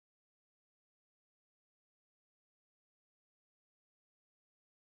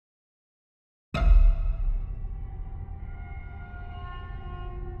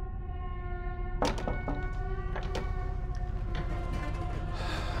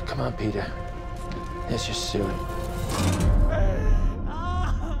Come on, Peter. It's just soon.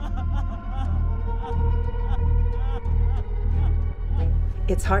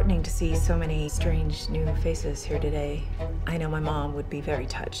 It's heartening to see so many strange new faces here today. I know my mom would be very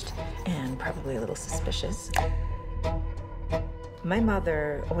touched and probably a little suspicious. My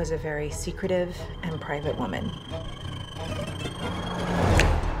mother was a very secretive and private woman.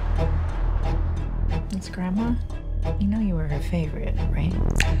 It's Grandma. You know you were her favorite, right?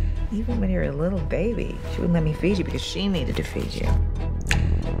 Even when you were a little baby, she wouldn't let me feed you because she needed to feed you.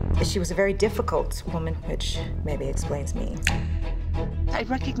 She was a very difficult woman, which maybe explains me. I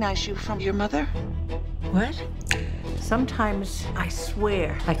recognize you from your mother. What? Sometimes I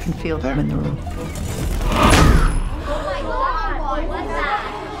swear I can feel them in the room. Oh my God, what's that?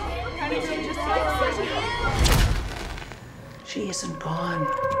 She isn't gone.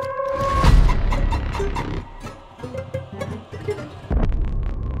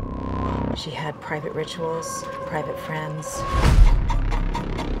 She had private rituals, private friends.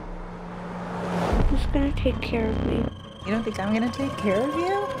 Who's gonna take care of me? You don't think I'm gonna take care of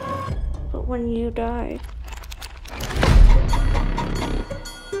you? But when you die...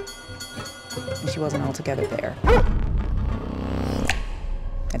 She wasn't altogether there.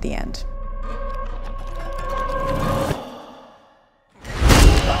 At the end.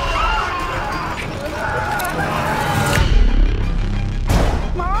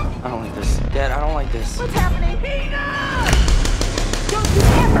 I don't like this. Dad, I don't like this. What's happening? Don't you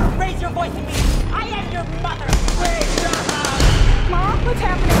ever raise your voice at me! I am your mother! Wait, Mom, what's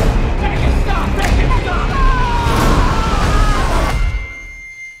happening? Make it stop! Make it stop!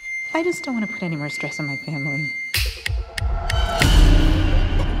 I just don't want to put any more stress on my family.